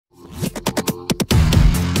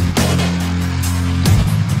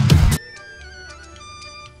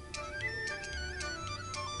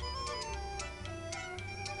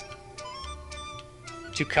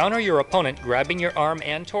To counter your opponent grabbing your arm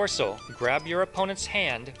and torso, grab your opponent's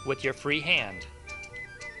hand with your free hand.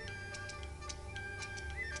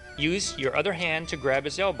 Use your other hand to grab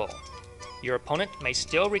his elbow. Your opponent may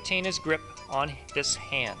still retain his grip on this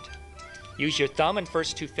hand. Use your thumb and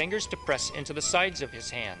first two fingers to press into the sides of his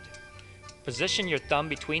hand. Position your thumb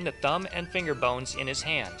between the thumb and finger bones in his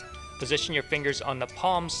hand. Position your fingers on the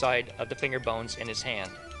palm side of the finger bones in his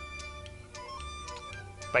hand.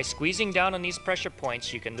 By squeezing down on these pressure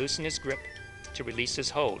points, you can loosen his grip to release his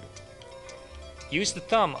hold. Use the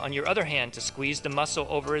thumb on your other hand to squeeze the muscle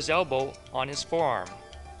over his elbow on his forearm.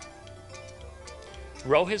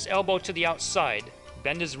 Roll his elbow to the outside,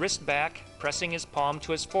 bend his wrist back, pressing his palm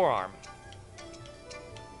to his forearm.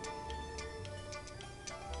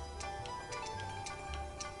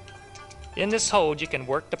 In this hold, you can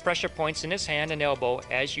work the pressure points in his hand and elbow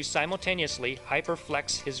as you simultaneously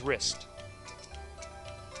hyperflex his wrist.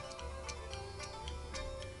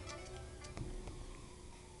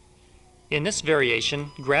 In this variation,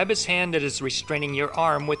 grab his hand that is restraining your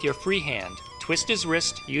arm with your free hand. Twist his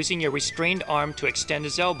wrist using your restrained arm to extend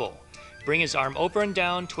his elbow. Bring his arm over and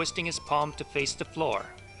down, twisting his palm to face the floor.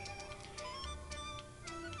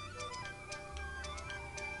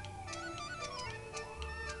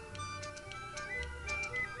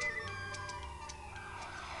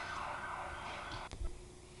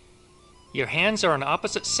 Your hands are on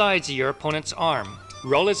opposite sides of your opponent's arm.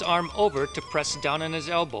 Roll his arm over to press down on his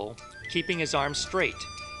elbow, keeping his arm straight.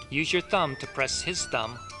 Use your thumb to press his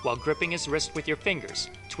thumb while gripping his wrist with your fingers.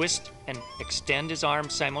 Twist and extend his arm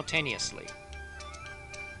simultaneously.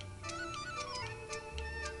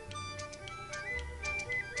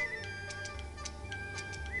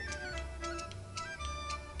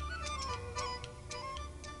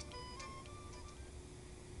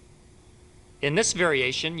 In this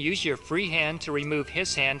variation, use your free hand to remove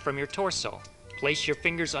his hand from your torso. Place your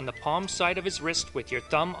fingers on the palm side of his wrist with your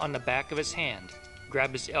thumb on the back of his hand.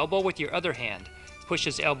 Grab his elbow with your other hand. Push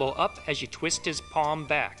his elbow up as you twist his palm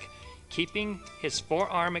back. Keeping his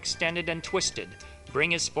forearm extended and twisted,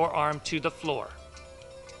 bring his forearm to the floor.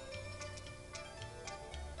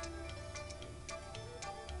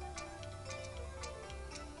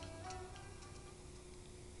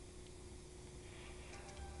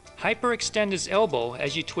 Hyperextend his elbow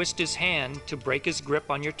as you twist his hand to break his grip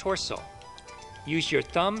on your torso. Use your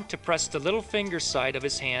thumb to press the little finger side of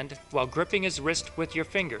his hand while gripping his wrist with your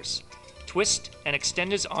fingers. Twist and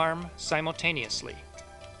extend his arm simultaneously.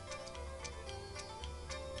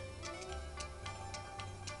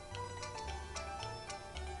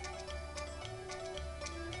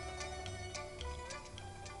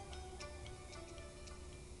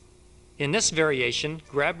 In this variation,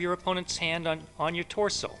 grab your opponent's hand on your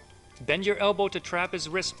torso. Bend your elbow to trap his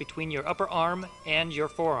wrist between your upper arm and your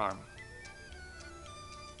forearm.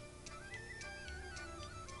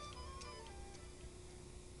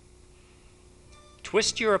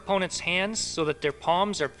 Twist your opponent's hands so that their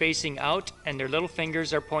palms are facing out and their little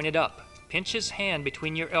fingers are pointed up. Pinch his hand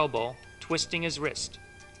between your elbow, twisting his wrist.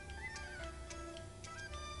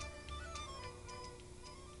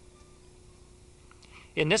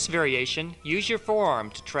 In this variation, use your forearm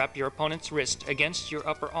to trap your opponent's wrist against your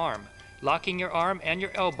upper arm. Locking your arm and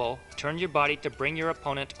your elbow, turn your body to bring your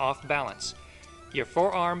opponent off balance. Your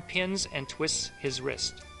forearm pins and twists his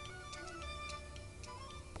wrist.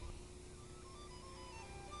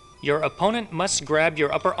 Your opponent must grab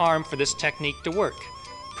your upper arm for this technique to work.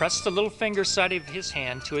 Press the little finger side of his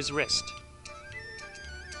hand to his wrist.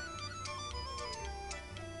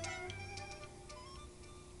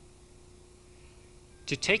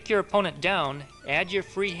 To take your opponent down, add your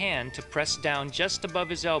free hand to press down just above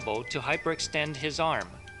his elbow to hyperextend his arm.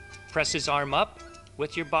 Press his arm up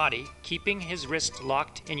with your body, keeping his wrist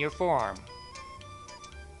locked in your forearm.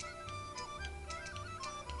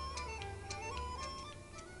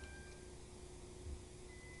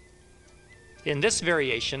 In this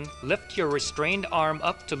variation, lift your restrained arm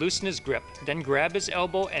up to loosen his grip, then grab his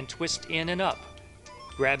elbow and twist in and up.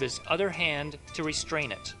 Grab his other hand to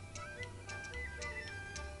restrain it.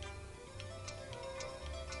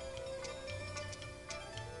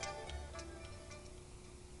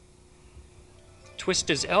 Twist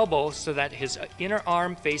his elbow so that his inner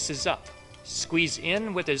arm faces up. Squeeze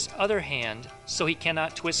in with his other hand so he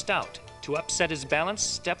cannot twist out. To upset his balance,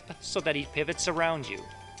 step so that he pivots around you.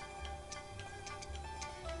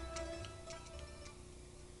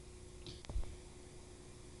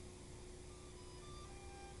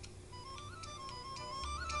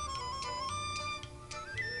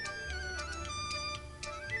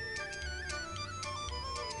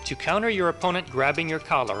 To counter your opponent grabbing your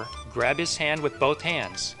collar, grab his hand with both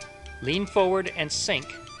hands. Lean forward and sink,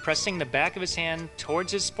 pressing the back of his hand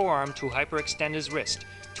towards his forearm to hyperextend his wrist.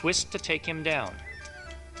 Twist to take him down.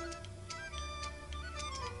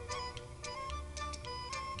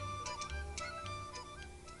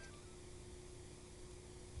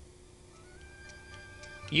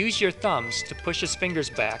 Use your thumbs to push his fingers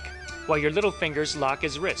back, while your little fingers lock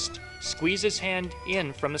his wrist. Squeeze his hand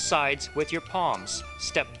in from the sides with your palms.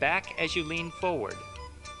 Step back as you lean forward,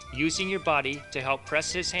 using your body to help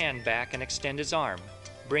press his hand back and extend his arm.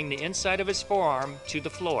 Bring the inside of his forearm to the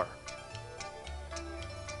floor.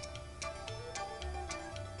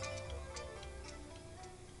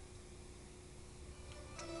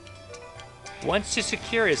 Once you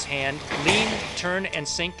secure his hand, lean, turn, and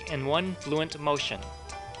sink in one fluent motion.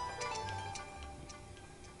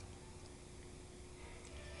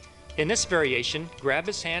 In this variation, grab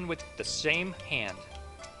his hand with the same hand.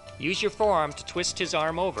 Use your forearm to twist his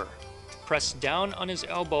arm over. Press down on his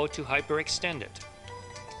elbow to hyperextend it.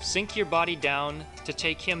 Sink your body down to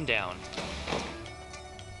take him down.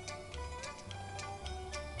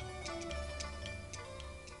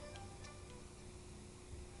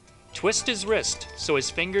 Twist his wrist so his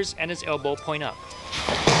fingers and his elbow point up.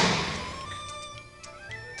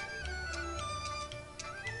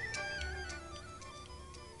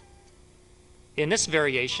 In this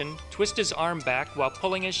variation, twist his arm back while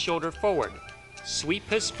pulling his shoulder forward. Sweep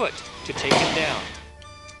his foot to take him down.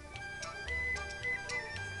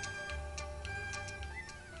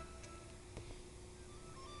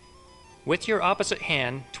 With your opposite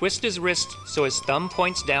hand, twist his wrist so his thumb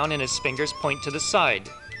points down and his fingers point to the side.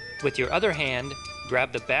 With your other hand,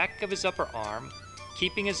 grab the back of his upper arm,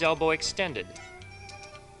 keeping his elbow extended.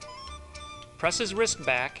 Press his wrist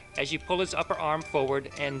back as you pull his upper arm forward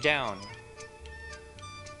and down.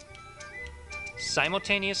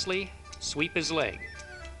 Simultaneously, sweep his leg.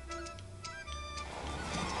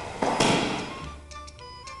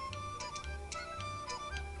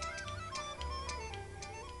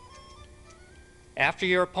 After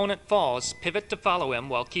your opponent falls, pivot to follow him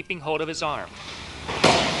while keeping hold of his arm.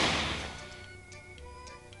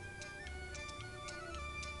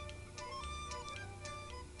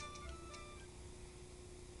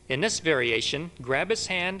 In this variation, grab his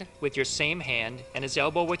hand with your same hand and his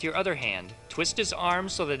elbow with your other hand. Twist his arm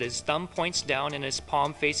so that his thumb points down and his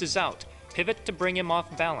palm faces out. Pivot to bring him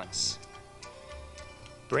off balance.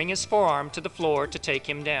 Bring his forearm to the floor to take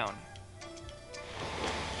him down.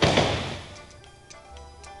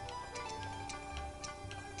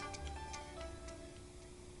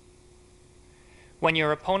 When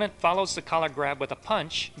your opponent follows the collar grab with a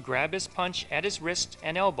punch, grab his punch at his wrist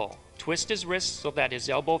and elbow. Twist his wrist so that his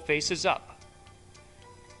elbow faces up.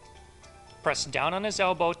 Press down on his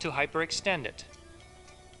elbow to hyperextend it.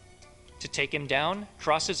 To take him down,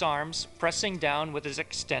 cross his arms, pressing down with his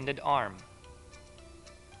extended arm.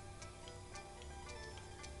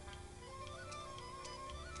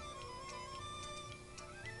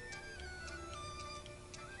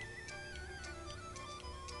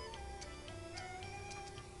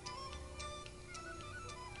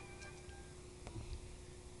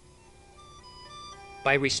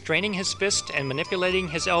 By restraining his fist and manipulating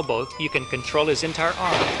his elbow, you can control his entire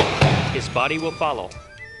arm. His body will follow.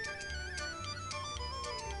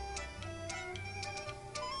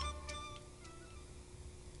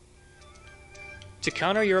 To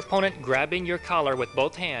counter your opponent grabbing your collar with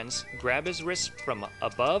both hands, grab his wrist from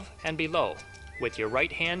above and below, with your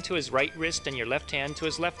right hand to his right wrist and your left hand to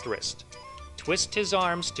his left wrist. Twist his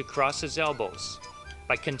arms to cross his elbows.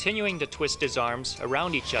 By continuing to twist his arms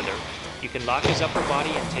around each other, you can lock his upper body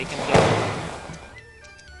and take him down.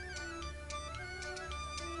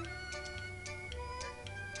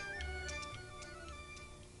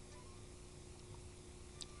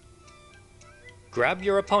 Grab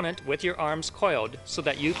your opponent with your arms coiled so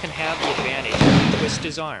that you can have the advantage and twist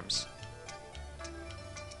his arms.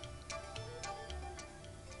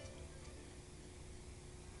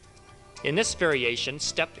 In this variation,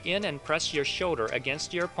 step in and press your shoulder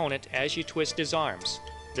against your opponent as you twist his arms.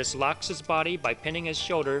 This locks his body by pinning his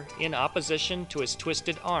shoulder in opposition to his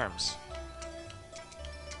twisted arms.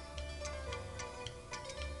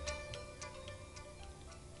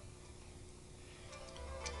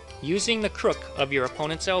 Using the crook of your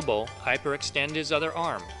opponent's elbow, hyperextend his other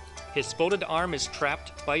arm. His folded arm is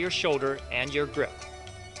trapped by your shoulder and your grip.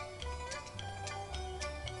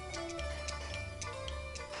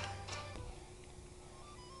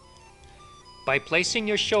 By placing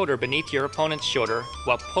your shoulder beneath your opponent's shoulder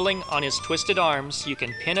while pulling on his twisted arms, you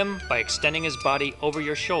can pin him by extending his body over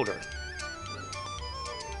your shoulder.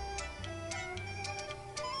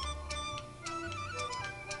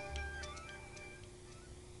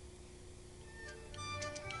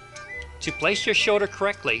 To place your shoulder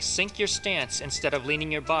correctly, sink your stance instead of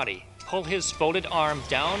leaning your body. Pull his folded arm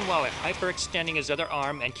down while hyperextending his other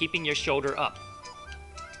arm and keeping your shoulder up.